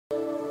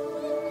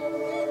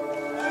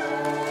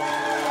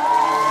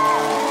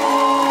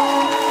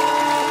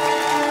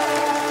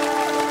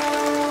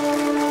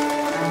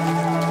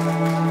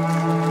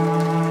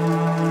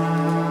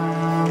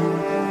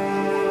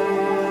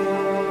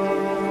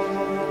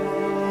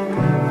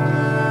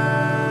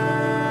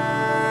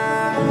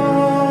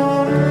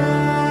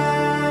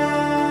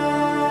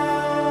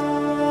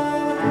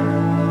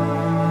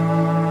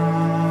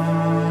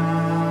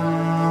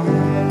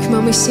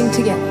we sing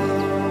together.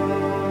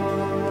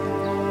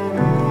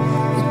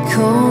 You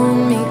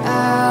called me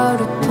out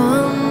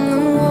upon the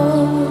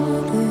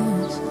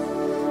waters,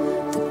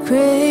 the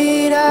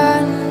great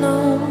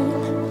unknown,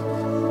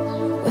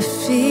 where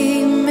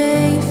feet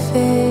may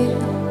fail.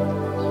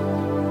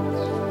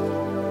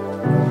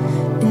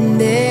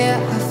 And there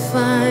I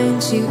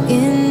find you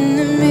in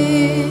the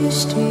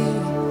mystery,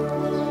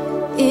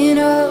 in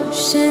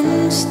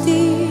oceans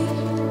deep.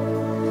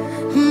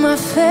 My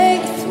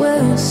faith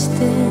will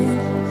stand.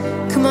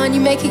 Come on,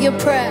 you make it your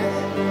prayer.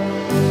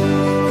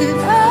 And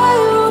I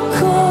will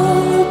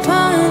call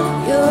upon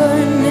your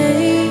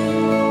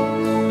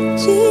name,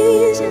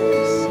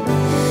 Jesus,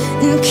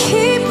 and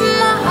keep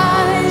my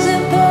eyes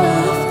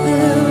above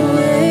the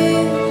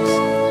waves.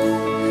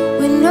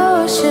 When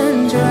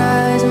oceans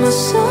rise, my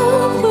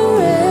soul will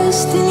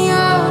rest in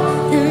your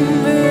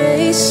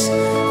embrace.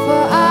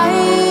 For I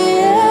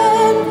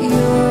am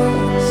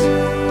yours,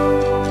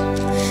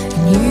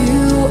 and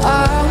you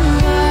are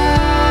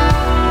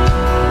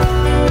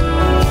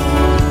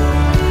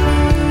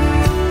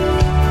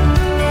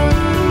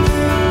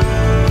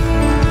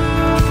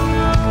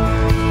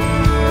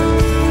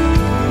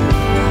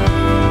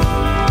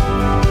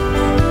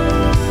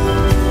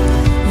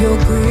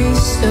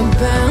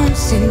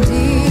abounds in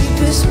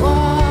deepest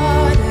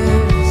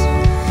waters.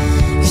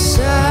 Your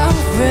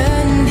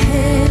sovereign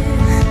hand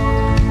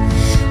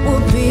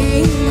will be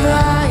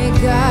my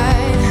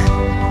guide.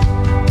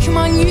 Come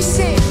on, you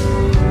sing.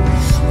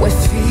 Where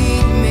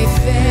feet may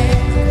fail.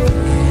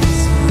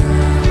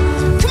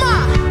 Come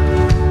on.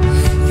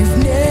 You've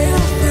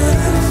never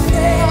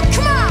failed.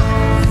 Come on.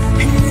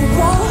 And you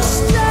won't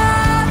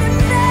stop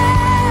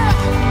now,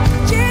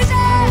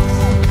 Jesus.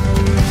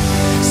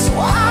 So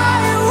I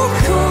will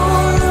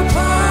call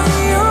upon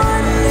your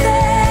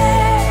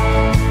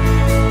name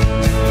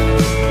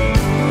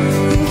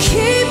and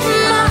keep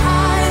my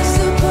eyes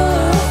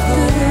above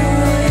the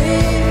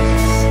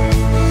waves.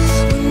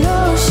 When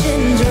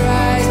oceans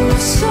rise, my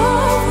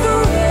soul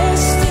will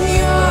rest in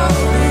your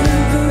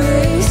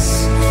embrace.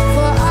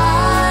 For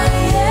I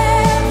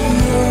am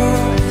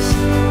yours,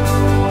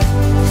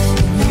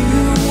 and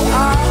you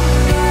are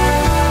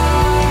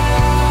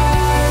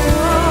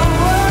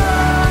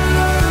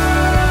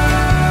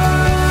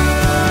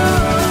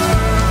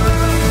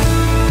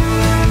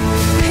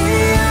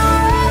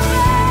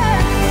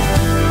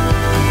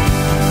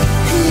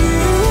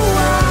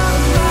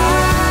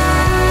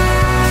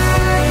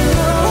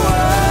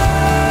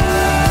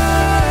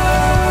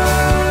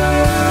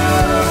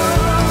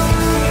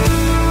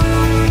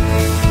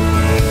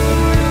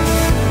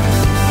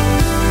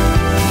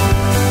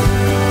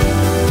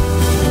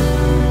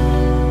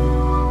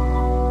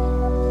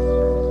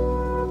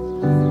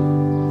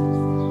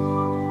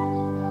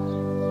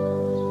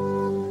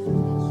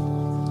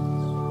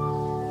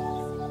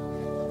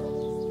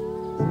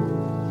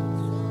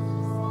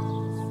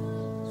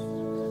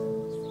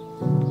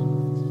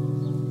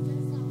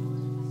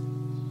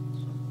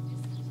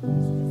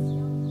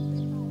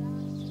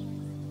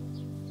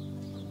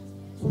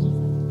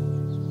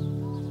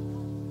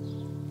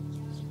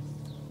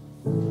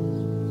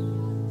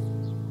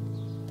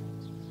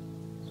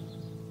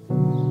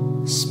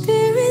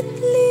Spirit,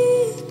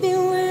 lead me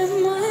where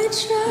my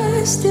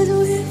trust is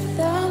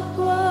without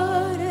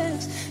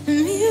waters. Let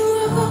me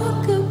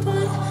walk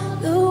upon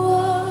the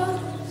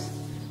waters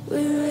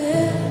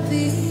wherever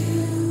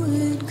you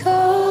would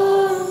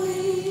call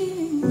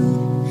me.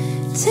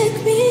 Take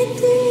me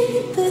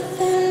deeper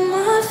than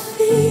my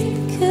feet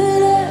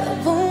could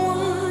ever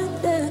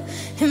wander,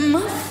 and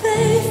my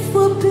faith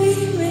will be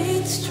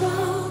made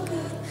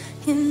stronger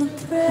in the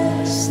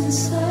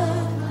presence of.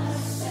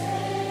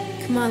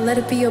 Come on, let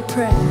it be your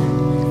prayer.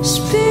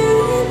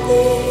 Spirit,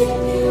 lead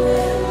me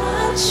where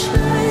my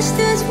trust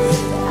is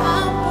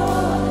without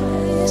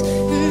borders.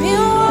 Let me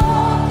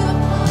walk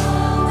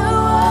upon the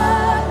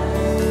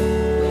waters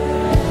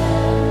wherever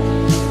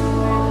you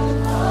will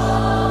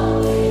call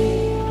me.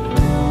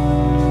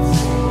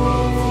 Take me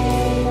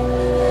deeper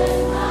than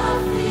my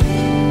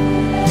feet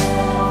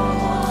ever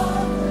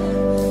wandered,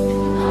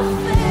 and my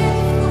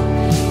faith will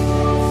be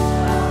made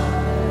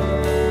stronger.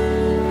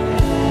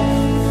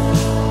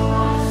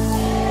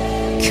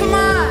 Come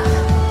on.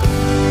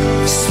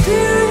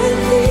 Spirit,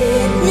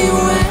 lead me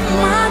where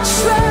my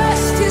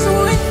trust is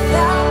with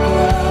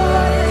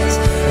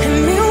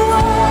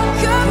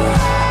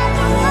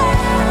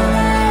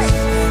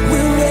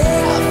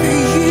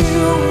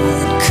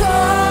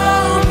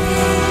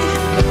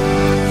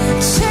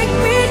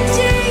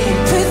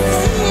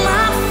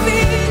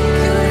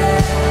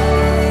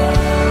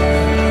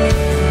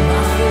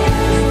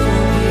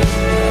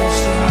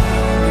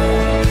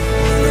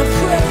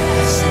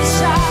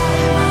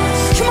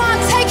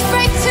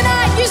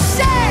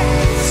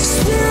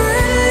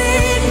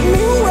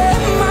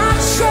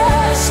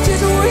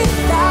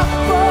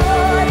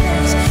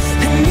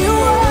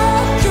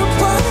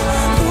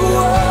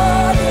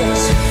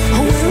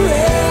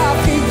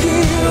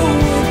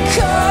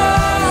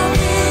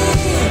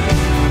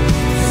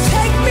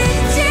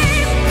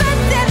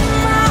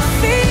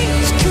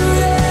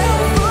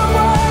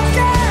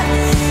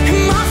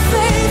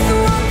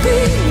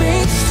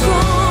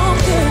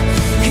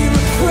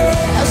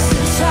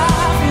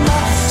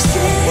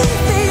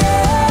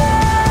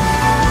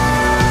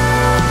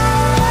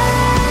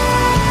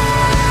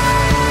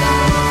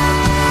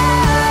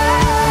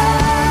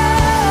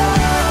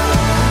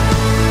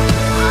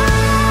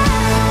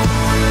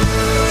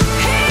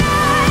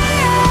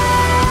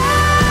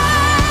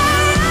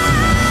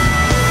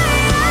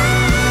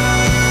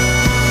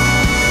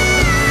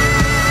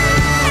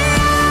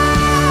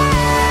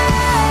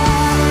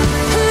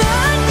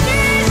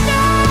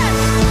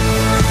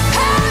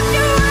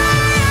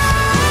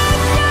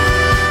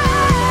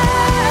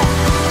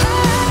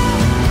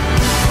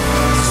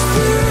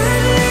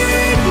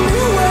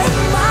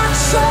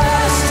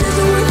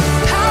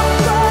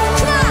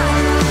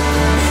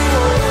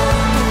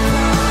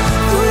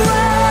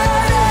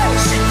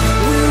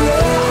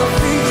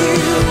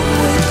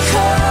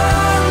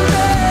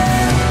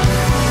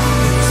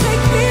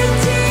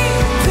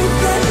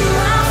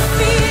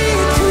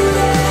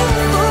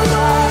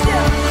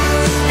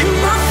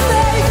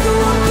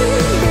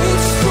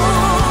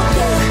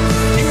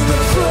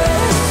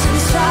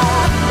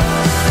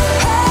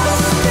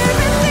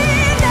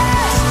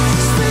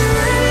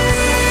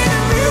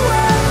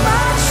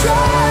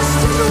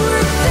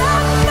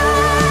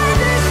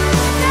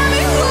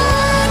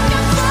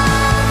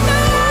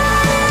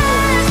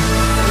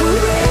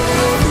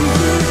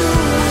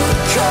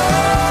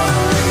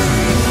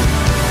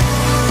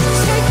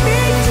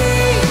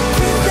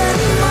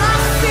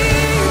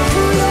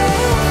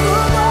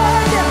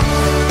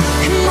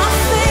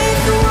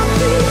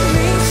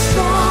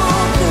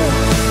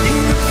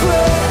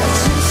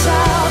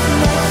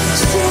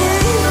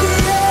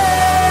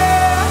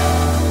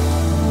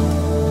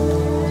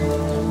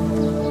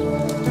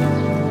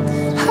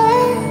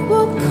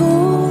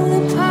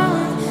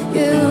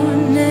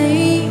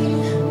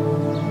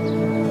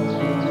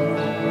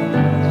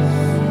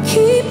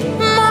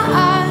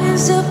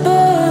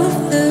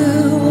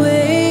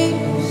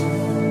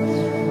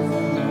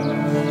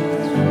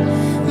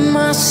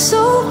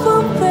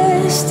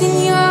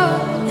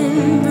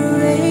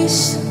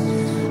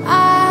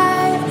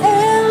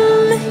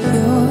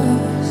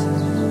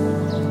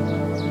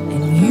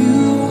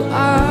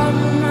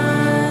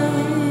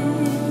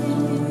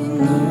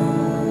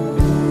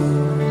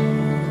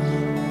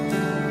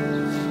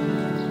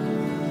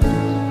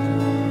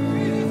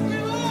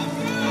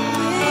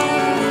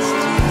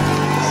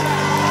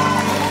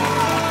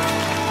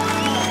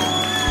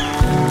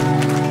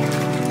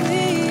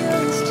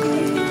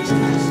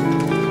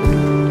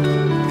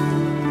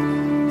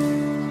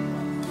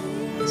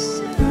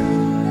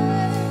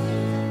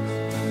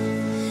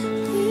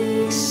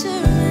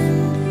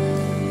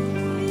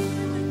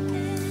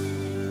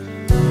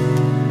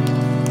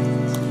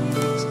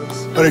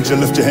I need you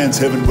to lift your hands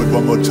heavenward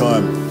one more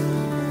time.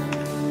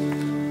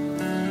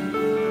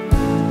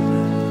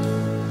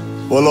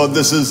 Well, Lord,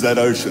 this is that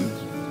ocean.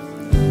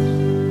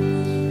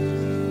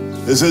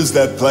 This is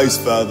that place,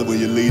 Father, where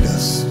you lead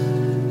us.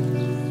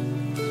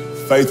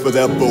 Faith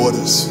without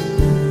borders.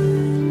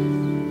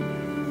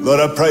 Lord,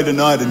 I pray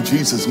tonight in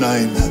Jesus'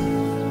 name,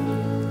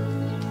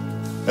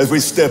 as we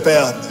step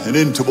out and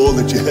into all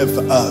that you have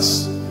for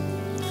us,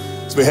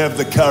 as we have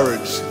the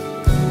courage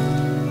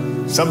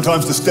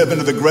sometimes to step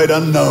into the great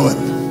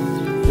unknown,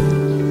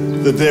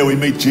 that there we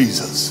meet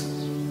Jesus,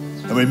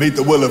 and we meet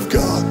the will of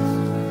God,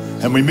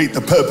 and we meet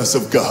the purpose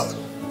of God,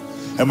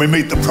 and we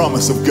meet the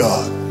promise of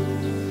God,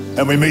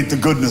 and we meet the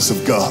goodness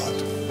of God.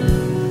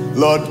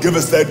 Lord, give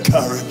us that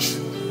courage.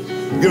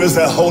 Give us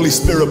that Holy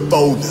Spirit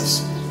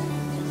boldness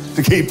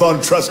to keep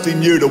on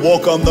trusting you, to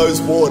walk on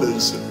those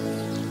waters.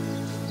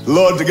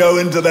 Lord, to go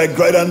into that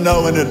great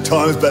unknown at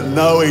times, but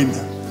knowing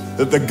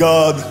that the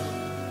God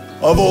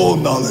of all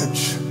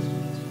knowledge,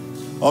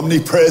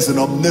 omnipresent,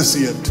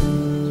 omniscient,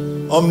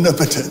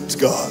 omnipotent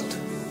God,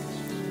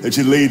 that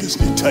you lead us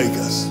and you take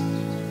us.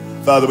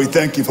 Father, we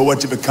thank you for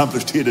what you've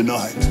accomplished here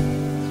tonight.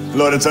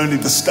 Lord, it's only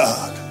the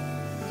start.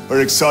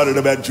 We're excited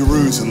about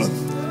Jerusalem,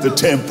 the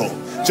temple,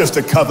 just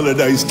a couple of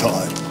days'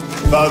 time.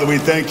 Father, we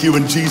thank you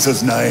in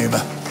Jesus' name.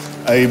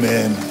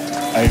 Amen.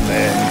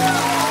 Amen.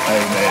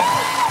 Amen.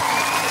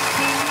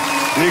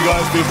 You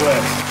guys be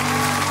blessed.